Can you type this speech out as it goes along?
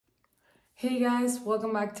Hey guys,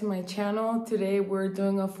 welcome back to my channel. Today we're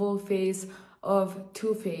doing a full face of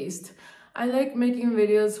Too Faced. I like making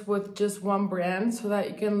videos with just one brand so that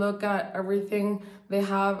you can look at everything they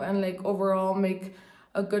have and like overall make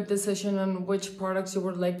a good decision on which products you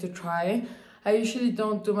would like to try. I usually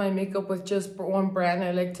don't do my makeup with just one brand.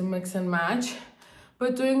 I like to mix and match.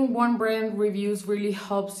 But doing one brand reviews really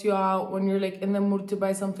helps you out when you're like in the mood to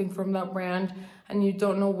buy something from that brand and you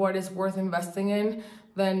don't know what is worth investing in.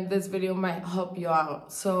 Then this video might help you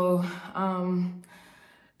out. So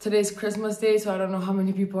today's Christmas Day, so I don't know how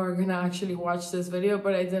many people are gonna actually watch this video,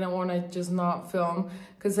 but I didn't want to just not film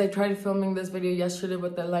because I tried filming this video yesterday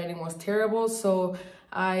but the lighting was terrible, so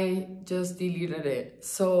I just deleted it.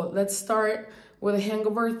 So let's start with a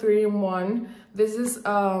Hangover 3-in-1. This is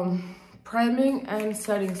priming and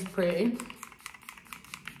setting spray.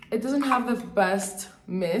 It doesn't have the best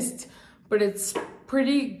mist, but it's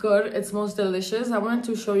pretty good. It smells delicious. I wanted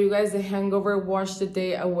to show you guys the Hangover Wash the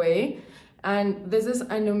Day Away, and this is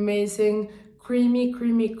an amazing creamy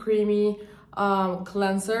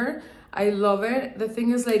cleanser. I love it. The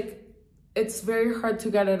thing is, like, it's very hard to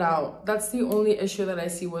get it out. That's the only issue that I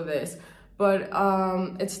see with this, but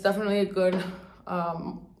it's definitely a good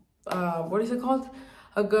what is it called,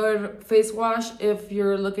 a good face wash if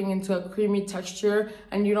you're looking into a creamy texture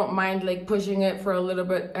and you don't mind like pushing it for a little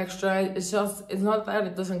bit extra. It's not that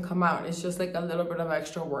it doesn't come out, it's just like a little bit of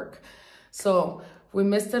extra work. So we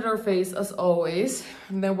misted our face as always,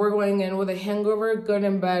 and then we're going in with a Hangover Good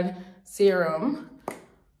in Bed serum,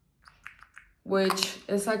 which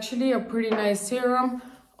is actually a pretty nice serum.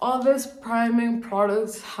 All these priming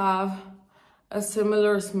products have a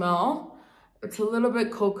similar smell. It's a little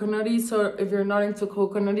bit coconutty, so if you're not into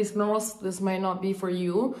coconutty smells, this might not be for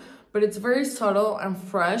you, but it's very subtle and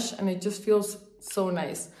fresh and it just feels so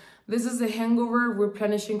nice. This is the Hangover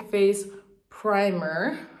Replenishing Face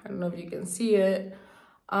Primer. I don't know if you can see it.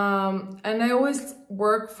 And I always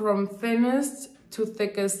work from thinnest to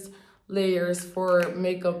thickest layers for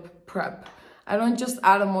makeup prep. I don't just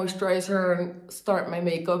add a moisturizer and start my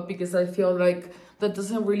makeup because I feel like that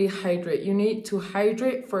doesn't really hydrate. You need to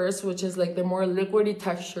hydrate first, which is like the more liquidy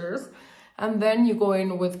textures, and then you go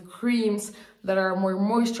in with creams that are more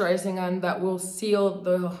moisturizing and that will seal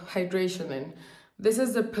the hydration in. This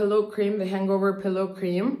is the Pillow Cream, the Hangover Pillow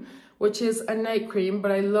Cream, which is a night cream,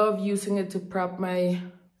 but I love using it to prep my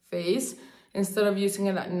face instead of using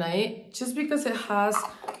it at night, just because it has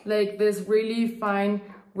like this really fine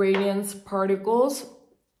radiance particles.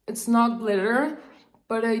 It's not glitter,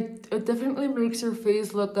 but it definitely makes your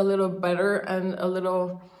face look a little better and a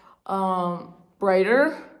little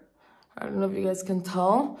brighter. I don't know if you guys can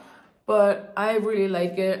tell, but I really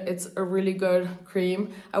like it. It's a really good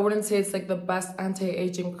cream. I wouldn't say it's like the best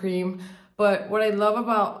anti-aging cream, but what I love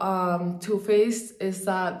about Too Faced is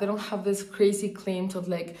that they don't have this crazy claims of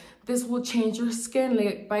like, this will change your skin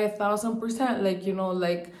like by 1000%, like, you know,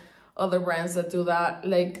 like other brands that do that.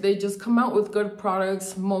 Like, they just come out with good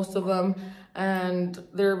products, most of them, and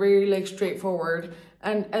they're very like straightforward,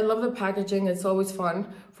 and I love the packaging. It's always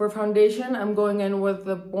fun. For foundation, I'm going in with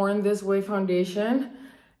the Born This Way foundation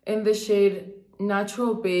in the shade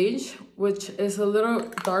Natural Beige, which is a little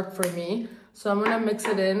dark for me, so I'm gonna mix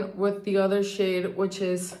it in with the other shade, which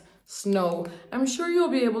is Snow. I'm sure you'll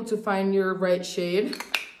be able to find your right shade,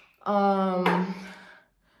 but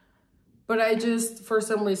I just for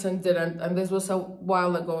some reason didn't, and this was a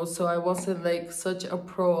while ago, so I wasn't like such a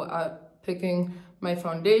pro at picking my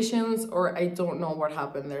foundations, or I don't know what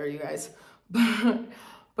happened there, you guys.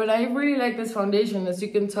 But I really like this foundation. As you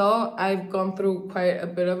can tell, I've gone through quite a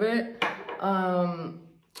bit of it.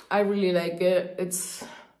 I really like it. It's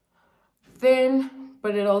thin,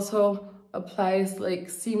 but it also applies like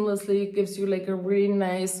seamlessly. It gives you like a really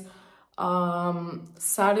nice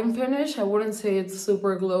satin finish. I wouldn't say it's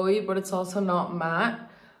super glowy, but it's also not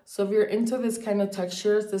matte. So if you're into this kind of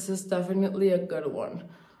textures, this is definitely a good one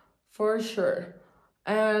for sure.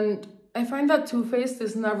 And I find that Too Faced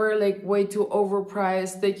is never like way too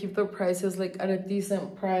overpriced. They keep their prices like at a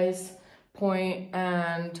decent price point,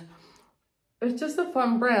 and it's just a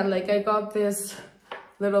fun brand. Like, I got this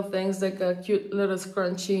little things like a cute little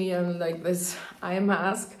scrunchie and like this eye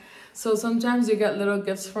mask. So sometimes you get little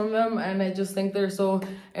gifts from them, and I just think they're so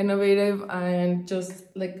innovative and just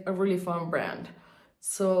like a really fun brand.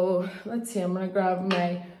 So let's see, I'm gonna grab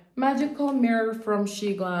my magical mirror from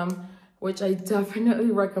SheGlam, which I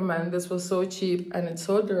definitely recommend. This was so cheap and it's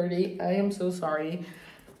so dirty. I am so sorry.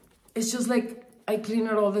 It's just like, I clean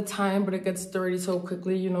it all the time, but it gets dirty so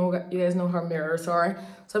quickly. You know, you guys know how mirrors are.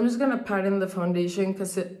 So I'm just gonna pat in the foundation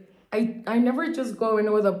because I never just go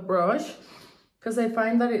in with a brush. because I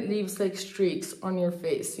find that it leaves like streaks on your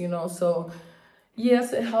face, you know. So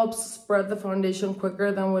yes, it helps spread the foundation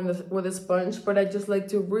quicker than with a sponge, but I just like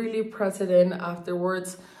to really press it in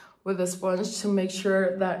afterwards with a sponge to make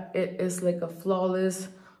sure that it is like a flawless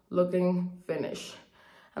looking finish.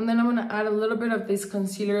 And then I'm gonna add a little bit of this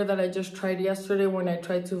concealer that I just tried yesterday when I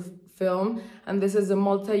tried to film. And this is a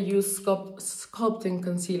multi-use sculpting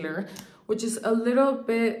concealer, which is a little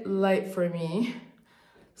bit light for me.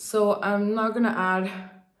 So I'm not gonna add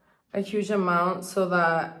a huge amount so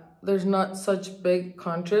that there's not such big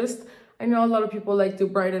contrast. I know a lot of people like to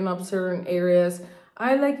brighten up certain areas.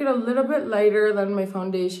 I like it a little bit lighter than my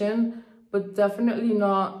foundation, but definitely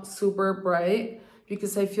not super bright,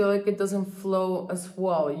 because I feel like it doesn't flow as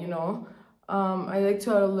well, you know. I like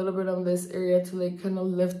to add a little bit on this area to like kind of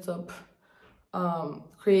lift up,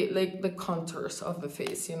 create like the contours of the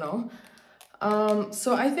face, you know.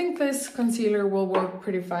 So I think this concealer will work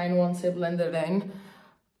pretty fine once I blend it in.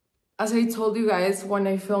 As I told you guys when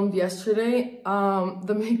I filmed yesterday,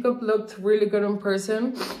 the makeup looked really good in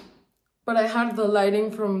person, but I had the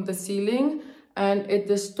lighting from the ceiling and it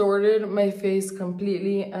distorted my face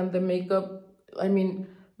completely, and the makeup, I mean,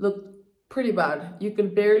 looked pretty bad. You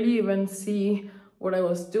could barely even see what I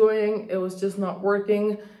was doing. It was just not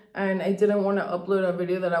working, and I didn't want to upload a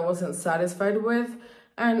video that I wasn't satisfied with.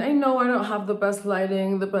 And I know I don't have the best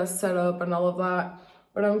lighting, the best setup and all of that,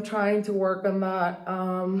 but I'm trying to work on that.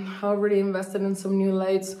 I already invested in some new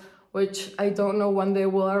lights, which I don't know when they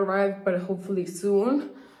will arrive, but hopefully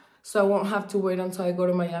soon. So I won't have to wait until I go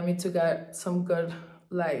to Miami to get some good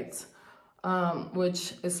lights,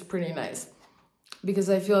 which is pretty nice,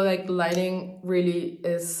 because I feel like lighting really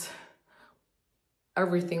is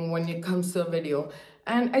everything when it comes to a video.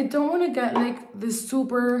 And I don't want to get like this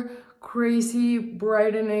super crazy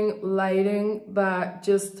brightening lighting that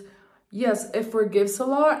just, yes, it forgives a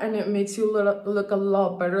lot and it makes you look a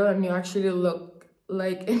lot better than you actually look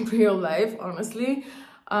like in real life, honestly.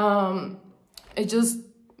 It just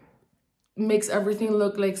makes everything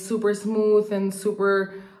look like super smooth and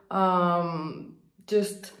super,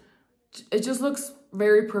 it just looks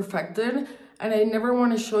very perfected. And I never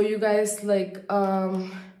want to show you guys like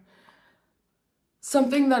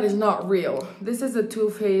something that is not real. This is a Too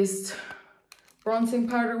Faced bronzing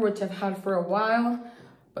powder, which I've had for a while,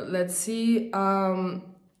 but let's see.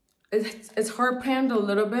 It's hard panned a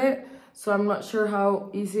little bit, so I'm not sure how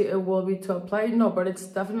easy it will be to apply. No, but it's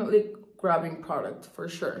definitely grabbing product for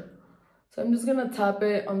sure. So I'm just gonna tap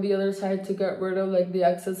it on the other side to get rid of like the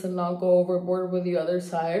excess and not go overboard with the other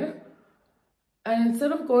side. And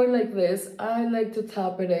instead of going like this, I like to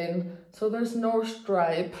tap it in so there's no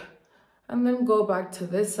stripe, and then go back to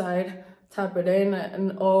this side, tap it in,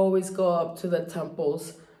 and always go up to the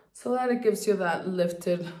temples so that it gives you that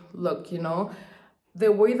lifted look, you know. The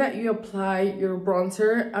way that you apply your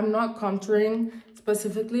bronzer, I'm not contouring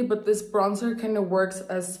specifically, but this bronzer kind of works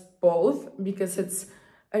as both because it's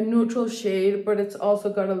a neutral shade, but it's also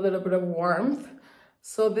got a little bit of warmth.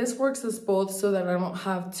 So this works as both so that I don't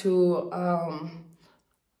have to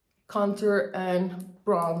contour and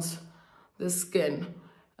bronze the skin.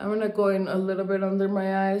 I'm gonna go in a little bit under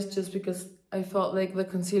my eyes just because I felt like the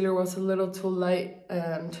concealer was a little too light.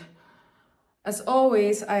 And as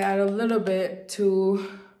always, I add a little bit to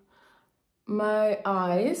my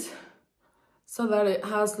eyes so that it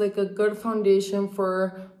has like a good foundation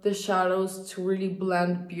for the shadows to really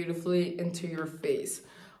blend beautifully into your face.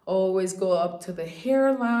 Always go up to the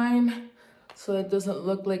hairline so it doesn't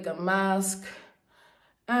look like a mask.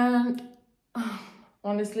 And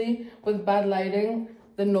honestly, with bad lighting,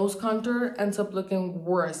 the nose contour ends up looking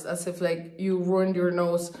worse, as if like you ruined your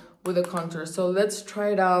nose with a contour. So let's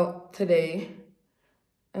try it out today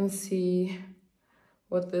and see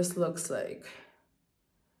what this looks like.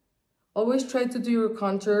 Always try to do your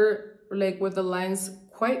contour like with the lines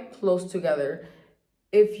quite close together.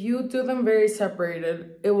 If you do them very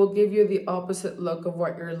separated, it will give you the opposite look of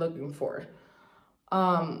what you're looking for.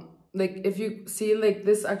 Like if you see, like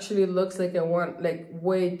this actually looks like I want like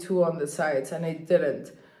way too on the sides and I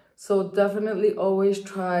didn't. So definitely always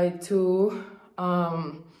try to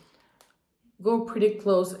go pretty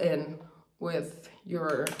close in with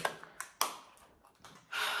your,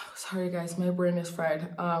 sorry guys, my brain is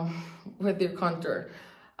fried, with your contour.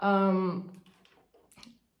 I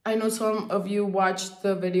know some of you watched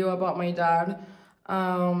the video about my dad.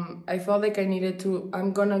 I felt like I needed to,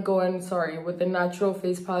 I'm gonna go in, sorry, with the Natural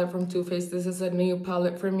Face palette from Too Faced. This is a new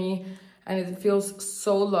palette for me and it feels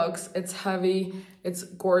so luxe. It's heavy, it's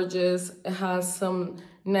gorgeous. It has some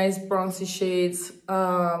nice bronzy shades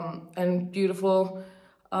and beautiful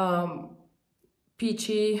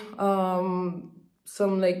peachy,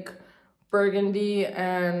 some like burgundy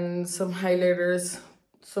and some highlighters,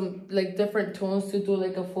 some like different tones to do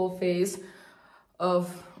like a full face of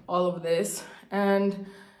all of this. And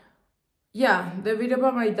yeah, the video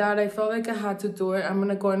about my dad, I felt like I had to do it. I'm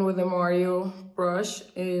gonna go in with a Mario brush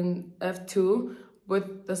in F2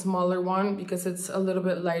 with the smaller one because it's a little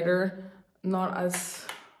bit lighter, not as,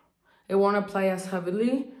 it won't apply as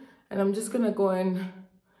heavily. And I'm just gonna go in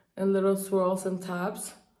little swirls and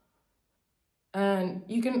taps. And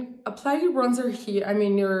you can apply your bronzer here, I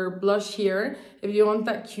mean your blush here, if you want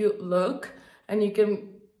that cute look. And you can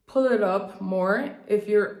pull it up more if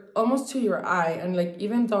you're almost to your eye, and like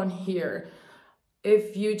even down here,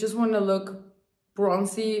 if you just want to look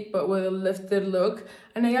bronzy but with a lifted look.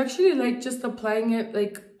 And I actually like just applying it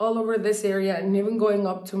like all over this area and even going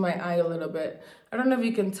up to my eye a little bit. I don't know if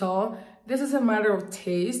you can tell, this is a matter of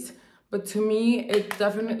taste, but to me it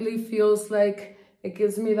definitely feels like it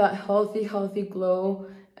gives me that healthy glow.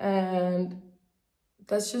 And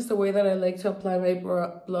that's just the way that I like to apply my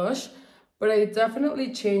blush. But I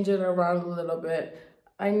definitely change it around a little bit.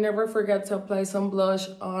 I never forget to apply some blush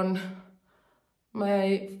on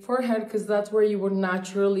my forehead because that's where you would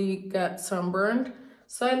naturally get sunburned.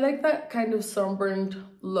 So I like that kind of sunburned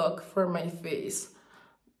look for my face.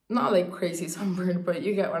 Not like crazy sunburned, but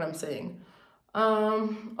you get what I'm saying.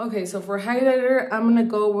 Okay, so for highlighter, I'm gonna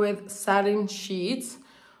go with Satin Sheets,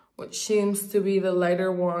 which seems to be the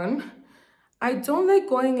lighter one. I don't like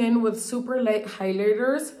going in with super light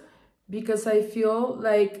highlighters because I feel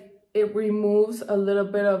like it removes a little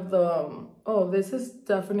bit of the, oh, this is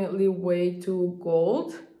definitely way too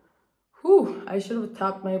gold. Whew, I should have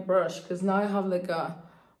tapped my brush because now I have like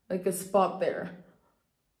a spot there.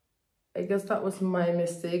 I guess that was my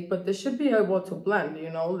mistake, but this should be able to blend, you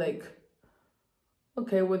know, like,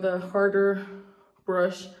 okay, with a harder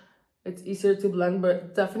brush, it's easier to blend,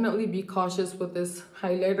 but definitely be cautious with this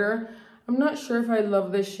highlighter. I'm not sure if I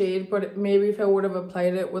love this shade, but maybe if I would have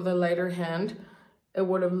applied it with a lighter hand, it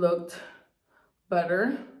would have looked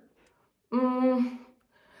better.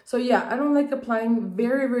 So yeah, I don't like applying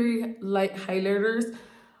very light highlighters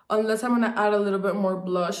unless I'm gonna add a little bit more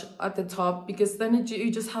blush at the top, because then you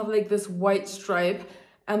just have like this white stripe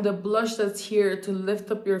and the blush that's here to lift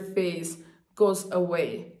up your face goes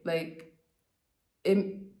away. Like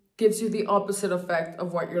it gives you the opposite effect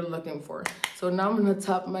of what you're looking for. So now I'm gonna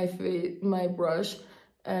tap my brush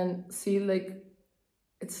and see, like,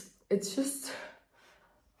 it's just,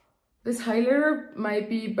 this highlighter might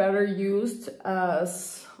be better used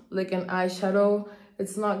as like an eyeshadow.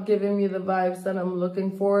 It's not giving me the vibes that I'm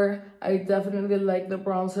looking for. I definitely like the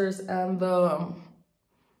bronzers and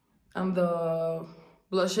the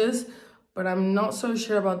blushes, but I'm not so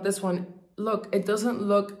sure about this one. Look, it doesn't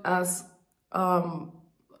look as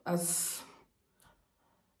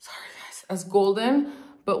golden,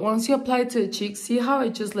 but once you apply it to the cheeks, see how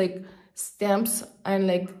it just like stamps, and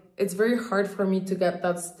like it's very hard for me to get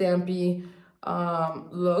that stampy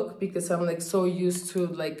look because I'm like so used to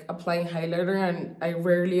like applying highlighter, and I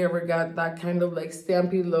rarely ever get that kind of like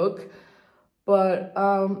stampy look. But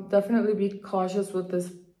definitely be cautious with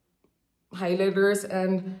this highlighters,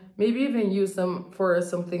 and maybe even use them for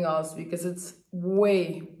something else because it's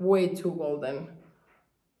way too golden.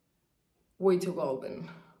 Way too golden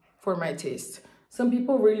for my taste. Some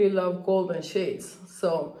people really love golden shades,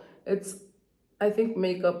 so I think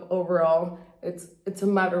makeup overall, it's a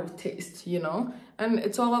matter of taste, you know. And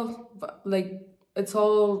it's all like, it's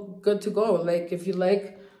all good to go. Like if you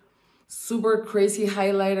like super crazy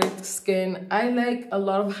highlighted skin, I like a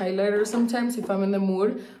lot of highlighter sometimes if I'm in the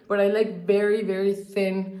mood, but I like very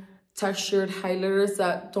thin textured highlighters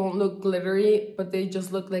that don't look glittery, but they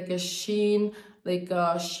just look like a sheen, like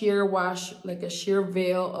a sheer wash, like a sheer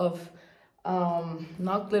veil of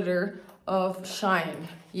not glitter, of shine.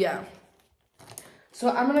 Yeah, so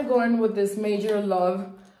I'm gonna go in with this Major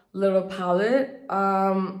Love little palette.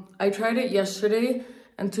 I tried it yesterday,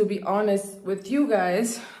 and to be honest with you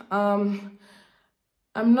guys, I'm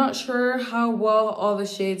not sure how well all the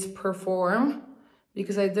shades perform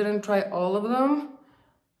because I didn't try all of them.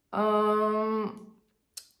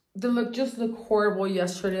 They just look horrible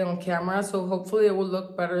yesterday on camera, so hopefully it will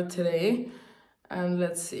look better today. And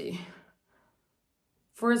let's see.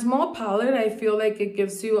 For a small palette, I feel like it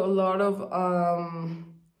gives you a lot of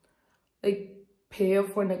like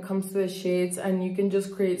payoff when it comes to the shades, and you can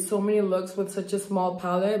just create so many looks with such a small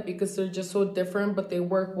palette because they're just so different, but they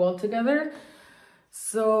work well together.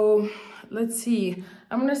 So let's see.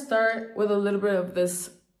 I'm gonna start with a little bit of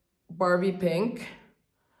this Barbie pink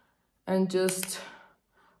and just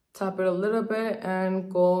tap it a little bit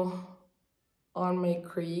and go on my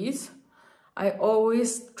crease. I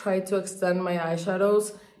always try to extend my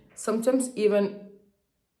eyeshadows sometimes even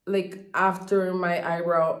like after my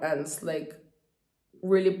eyebrow ends, like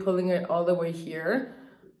really pulling it all the way here.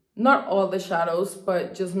 Not all the shadows,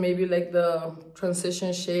 but just maybe like the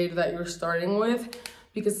transition shade that you're starting with,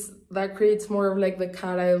 because that creates more of like the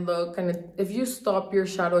cat eye look. And if you stop your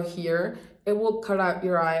shadow here, it will cut out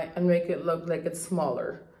your eye and make it look like it's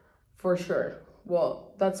smaller, for sure.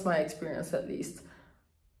 Well, that's my experience at least.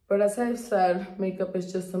 But as I've said, makeup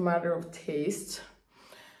is just a matter of taste.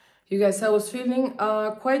 You guys, I was feeling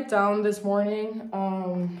quite down this morning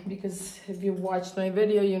because if you watched my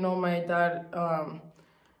video, you know my dad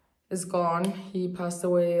is gone. He passed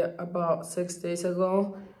away about 6 days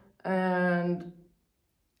ago, and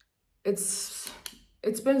it's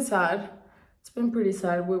been sad. It's been pretty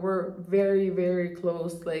sad. We were very, very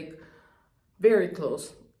close, like very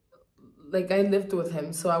close. Like I lived with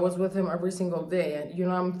him, so I was with him every single day. And you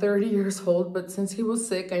know, I'm 30 years old, but since he was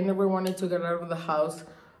sick, I never wanted to get out of the house.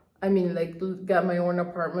 I mean, like get my own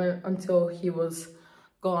apartment until he was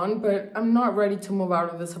gone, but I'm not ready to move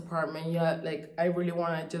out of this apartment yet. Like I really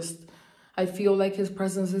want to just, I feel like his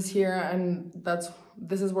presence is here, and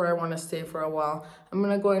this is where I want to stay for a while. I'm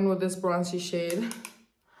gonna go in with this bronzy shade.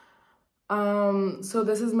 So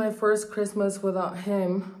this is my first Christmas without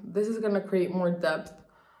him. This is gonna create more depth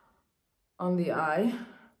on the eye.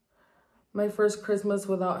 My first Christmas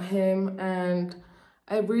without him, and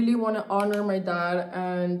I really want to honor my dad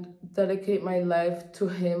and dedicate my life to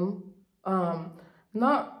him.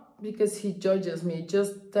 Not because he judges me,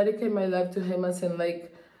 just dedicate my life to him as in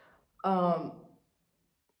like,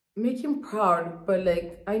 make him proud. But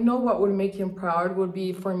like, I know what would make him proud would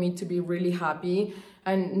be for me to be really happy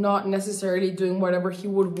and not necessarily doing whatever he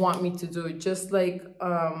would want me to do. Just like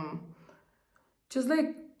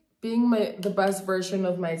being the best version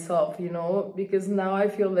of myself, you know, because now I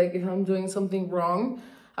feel like if I'm doing something wrong,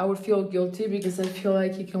 I would feel guilty because I feel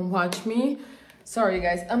like he can watch me. Sorry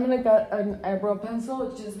guys, I'm gonna get an eyebrow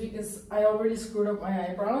pencil just because I already screwed up my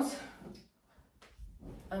eyebrows.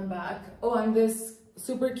 I'm back. Oh, and this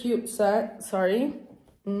super cute set, sorry,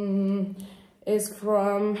 is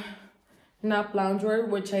from Nap Loungewear,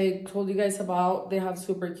 which I told you guys about. They have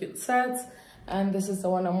super cute sets, and this is the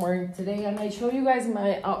one I'm wearing today. And I show you guys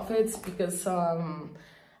my outfits because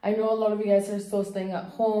I know a lot of you guys are still staying at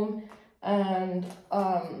home, and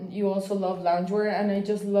you also love loungewear, and I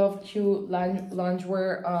just love cute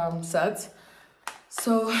loungewear sets.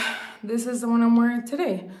 So this is the one I'm wearing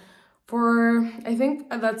today. I think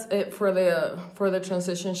that's it for the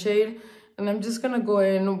transition shade, and I'm just gonna go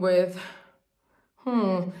in with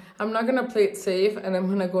I'm not gonna play it safe, and I'm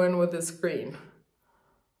gonna go in with this green.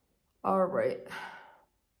 All right.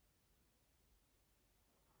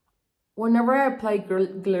 Whenever I apply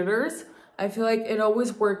glitters, I feel like it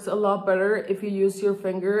always works a lot better if you use your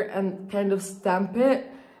finger and kind of stamp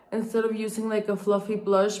it instead of using like a fluffy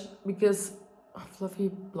brush, because a fluffy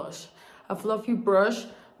brush,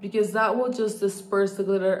 because that will just disperse the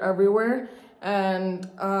glitter everywhere, and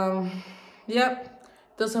yep,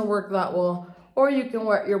 doesn't work that well. Or you can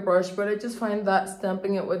wet your brush, but I just find that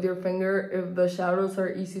stamping it with your finger, if the shadows are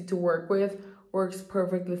easy to work with, works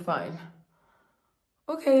perfectly fine.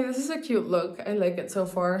 Okay, this is a cute look. I like it so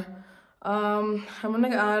far. I'm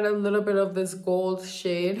gonna add a little bit of this gold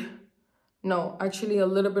shade. No, actually a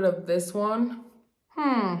little bit of this one.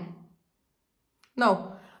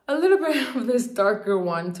 No, a little bit of this darker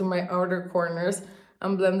one to my outer corners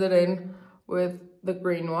and blend it in with the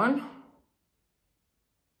green one.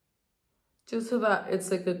 Just so that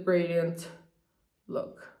it's like a gradient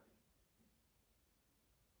look.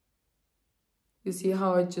 You see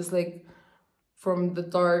how it just like, from the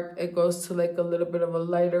dark, it goes to like a little bit of a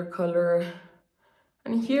lighter color.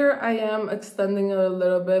 And here I am extending it a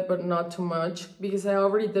little bit, but not too much, because I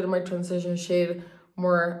already did my transition shade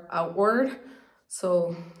more outward.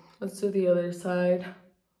 So let's do the other side.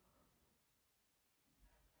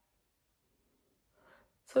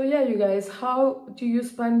 So yeah, you guys, how do you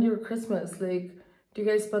spend your Christmas? Like, do you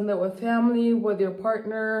guys spend it with family, with your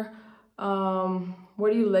partner?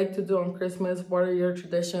 What do you like to do on Christmas? What are your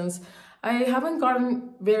traditions? I haven't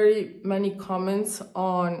gotten very many comments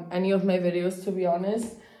on any of my videos, to be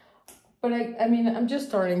honest. But I mean, I'm just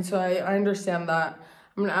starting, so I understand that.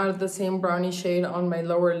 I'm gonna add the same brownie shade on my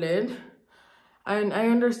lower lid. And I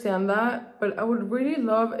understand that, but I would really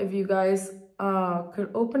love if you guys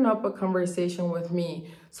could open up a conversation with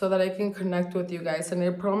me so that I can connect with you guys. And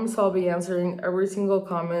I promise I'll be answering every single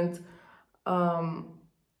comment.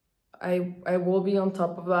 I will be on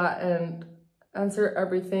top of that and answer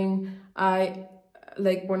everything.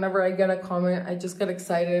 Like whenever I get a comment, I just get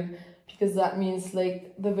excited, because that means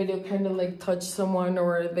like the video kind of like touched someone,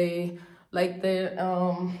 or they like the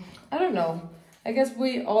I don't know, I guess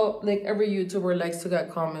we all, like every YouTuber likes to get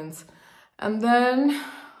comments. And then,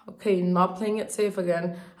 okay, not playing it safe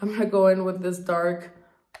again, I'm gonna go in with this dark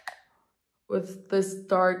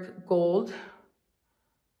gold.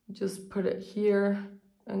 Just put it here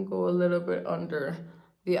and go a little bit under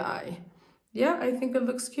the eye. Yeah, I think it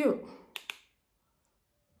looks cute.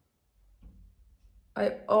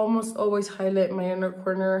 I almost always highlight my inner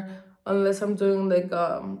corner unless I'm doing like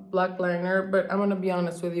a black liner, but I'm gonna be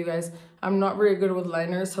honest with you guys, I'm not very good with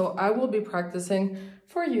liners, so I will be practicing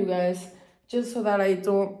for you guys just so that I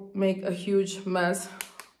don't make a huge mess.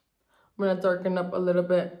 I'm gonna darken up a little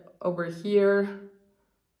bit over here.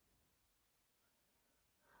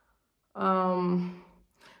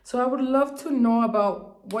 So I would love to know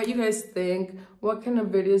about what you guys think, what kind of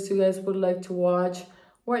videos you guys would like to watch,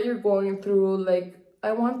 what you're going through. Like,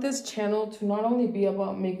 I want this channel to not only be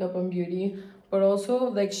about makeup and beauty, but also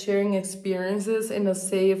like sharing experiences in a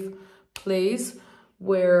safe place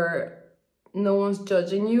where no one's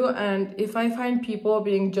judging you. And if I find people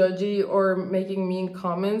being judgy or making mean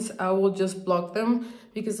comments, I will just block them,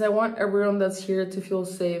 because I want everyone that's here to feel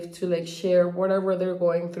safe to like share whatever they're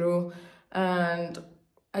going through. And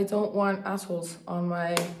I don't want assholes on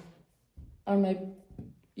my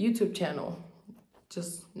YouTube channel.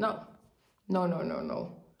 Just no.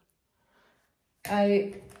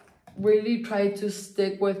 I really try to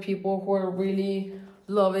stick with people who are really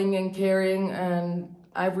loving and caring, and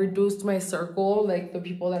I've reduced my circle, like the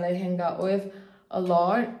people that I hang out with, a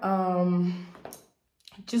lot.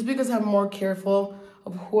 Just because I'm more careful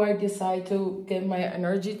of who I decide to give my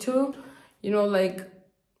energy to. You know, like,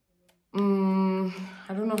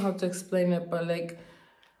 I don't know how to explain it, but like,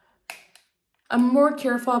 I'm more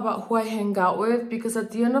careful about who I hang out with, because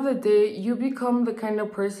at the end of the day, you become the kind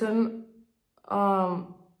of person,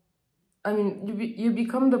 you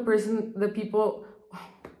become the person, the people,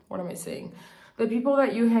 what am I saying? The people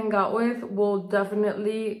that you hang out with will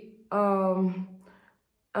definitely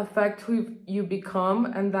affect who you become,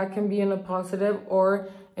 and that can be in a positive or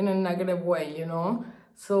in a negative way, you know?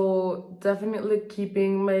 So definitely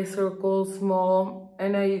keeping my circle small,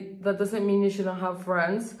 and that doesn't mean you shouldn't have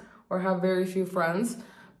friends or have very few friends,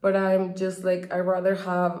 but I'm just like, I'd rather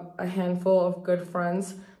have a handful of good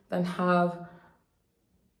friends than have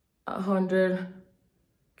 100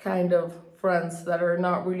 kind of friends that are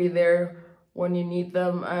not really there when you need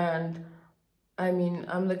them. And I mean,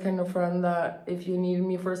 I'm the kind of friend that if you need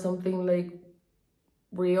me for something like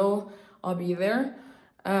real, I'll be there.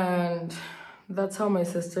 And that's how my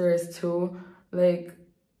sister is too. Like,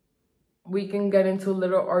 we can get into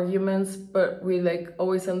little arguments, but we like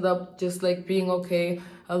always end up just like being okay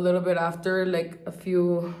a little bit after, like a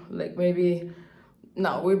few, like maybe,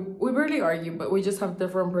 no, we barely argue, but we just have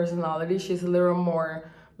different personalities. She's a little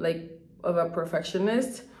more like of a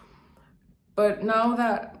perfectionist. But now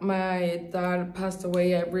that my dad passed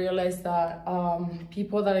away, I realized that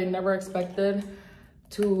people that I never expected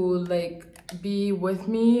to like be with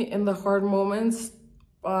me in the hard moments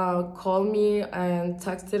called me and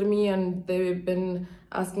texted me, and they've been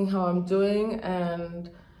asking how I'm doing,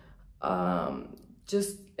 and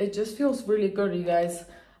it just feels really good, you guys.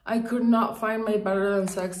 I could not find my Better Than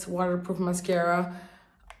Sex waterproof mascara.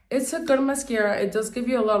 It's a good mascara. It does give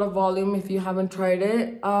you a lot of volume if you haven't tried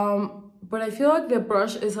it. But I feel like the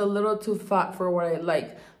brush is a little too fat for what I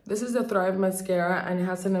like. This is the Thrive mascara, and it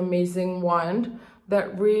has an amazing wand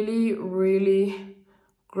that really, really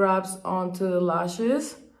grabs onto the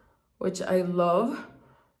lashes, which I love,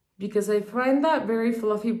 because I find that very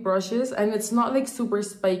fluffy brushes, and it's not like super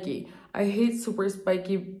spiky. I hate super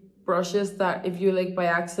spiky brushes that if you like by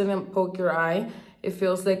accident poke your eye, it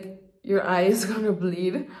feels like your eye is gonna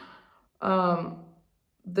bleed.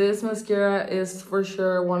 This mascara is for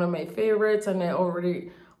sure one of my favorites, and I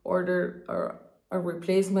already ordered a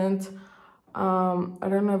replacement. I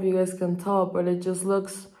don't know if you guys can tell, but it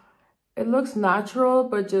looks natural,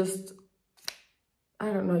 but just,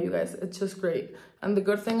 I don't know, you guys, it's just great. And the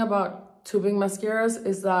good thing about tubing mascaras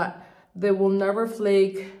is that they will never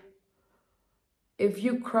flake. If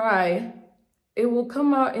you cry, it will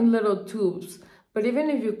come out in little tubes. But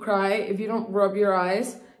even if you cry, if you don't rub your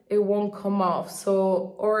eyes, it won't come off.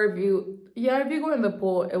 So, or if you go in the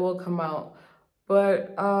pool, it will come out.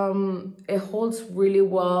 But it holds really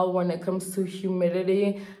well when it comes to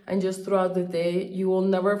humidity, and just throughout the day. You will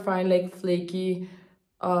never find like flaky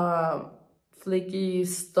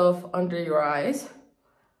stuff under your eyes,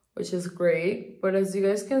 which is great. But as you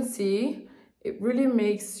guys can see, it really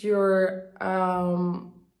makes your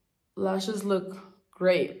lashes look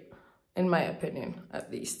great, in my opinion,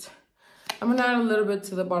 at least. I'm gonna add a little bit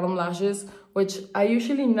to the bottom lashes, which I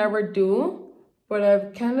usually never do, but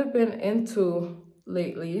I've kind of been into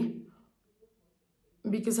lately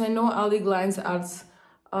because I know Ali Glines adds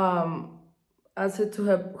it to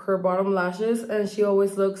her bottom lashes, and she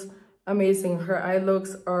always looks amazing. Her eye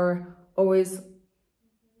looks are always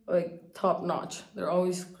like top notch. They're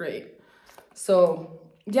always great. So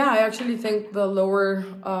yeah, I actually think the lower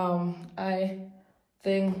eye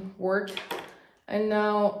thing worked. And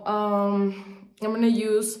now I'm gonna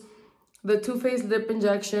use the Too Faced Lip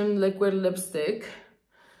Injection Liquid Lipstick.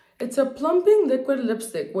 It's a plumping liquid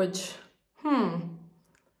lipstick, which,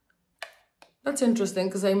 that's interesting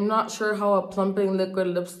because I'm not sure how a plumping liquid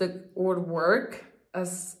lipstick would work,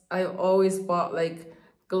 as I always bought like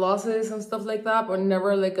glosses and stuff like that, but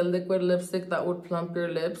never like a liquid lipstick that would plump your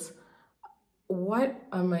lips. What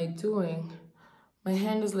am I doing? My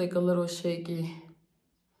hand is like a little shaky.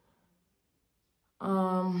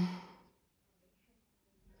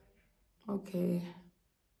 Okay.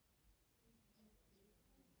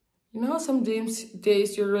 You know how some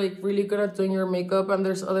days you're like really good at doing your makeup, and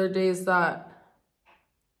there's other days that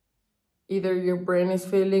either your brain is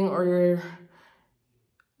failing or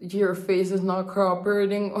your face is not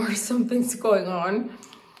cooperating or something's going on.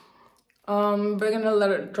 We're gonna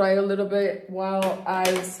let it dry a little bit while I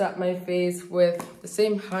set my face with the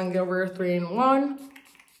same hangover 3-in-1.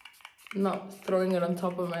 Not throwing it on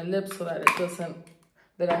top of my lips so that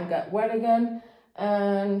they don't get wet again.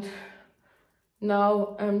 And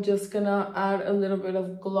now I'm just gonna add a little bit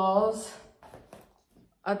of gloss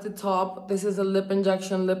at the top. This is a lip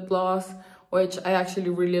injection lip gloss, which I actually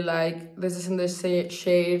really like. This is in the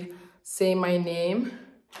shade Say My Name.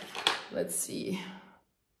 Let's see.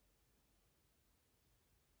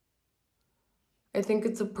 I think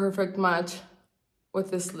it's a perfect match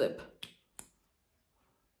with this lip.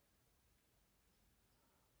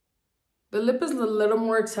 The lip is a little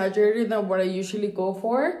more exaggerated than what I usually go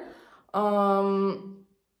for,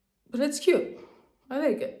 but it's cute. I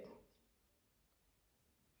like it.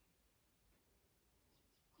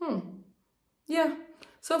 Yeah,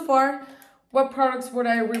 so far, what products would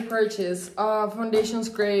I repurchase? Foundation's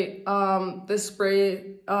great. This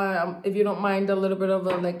spray, if you don't mind a little bit of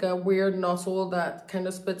a weird nozzle that kind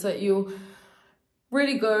of spits at you,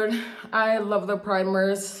 really good. I love the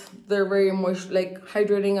primers. They're very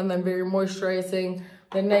hydrating and then very moisturizing.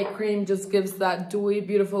 The night cream just gives that dewy,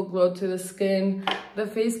 beautiful glow to the skin. The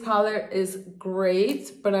face palette is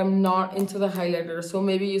great, but I'm not into the highlighter, so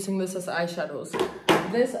maybe using this as eyeshadows.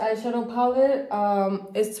 This eyeshadow palette,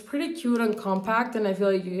 it's pretty cute and compact, and I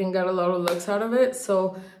feel like you can get a lot of looks out of it.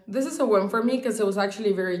 So this is a win for me because it was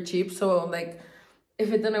actually very cheap. So like,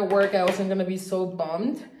 if it didn't work, I wasn't gonna be so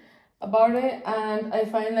bummed about it. And I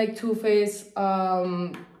find like Too Faced,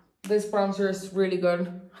 this bronzer is really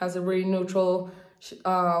good. Has a really neutral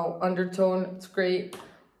undertone. It's great.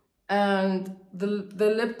 And the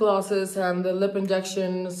lip glosses and the lip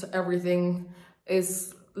injections, everything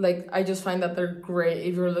is like, I just find that they're great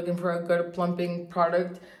if you're looking for a good plumping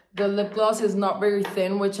product. The lip gloss is not very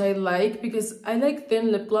thin, which I like because I like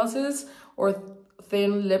thin lip glosses or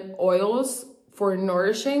thin lip oils for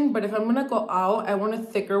nourishing. But if I'm gonna go out, I want a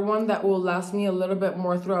thicker one that will last me a little bit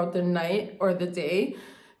more throughout the night or the day,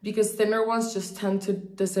 because thinner ones just tend to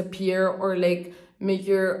disappear or like make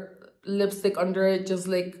your lipstick under it just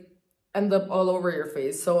like end up all over your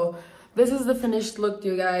face. So this is the finished look,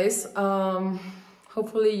 you guys.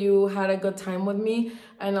 Hopefully you had a good time with me,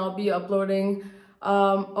 and I'll be uploading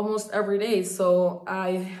almost every day. So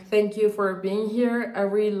I thank you for being here.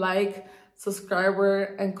 Every like,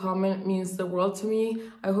 subscriber, and comment means the world to me.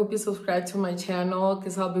 I hope you subscribe to my channel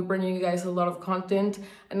because I'll be bringing you guys a lot of content,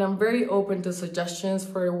 and I'm very open to suggestions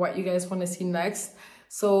for what you guys want to see next.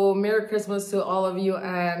 So Merry Christmas to all of you,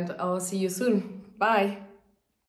 and I'll see you soon. Bye.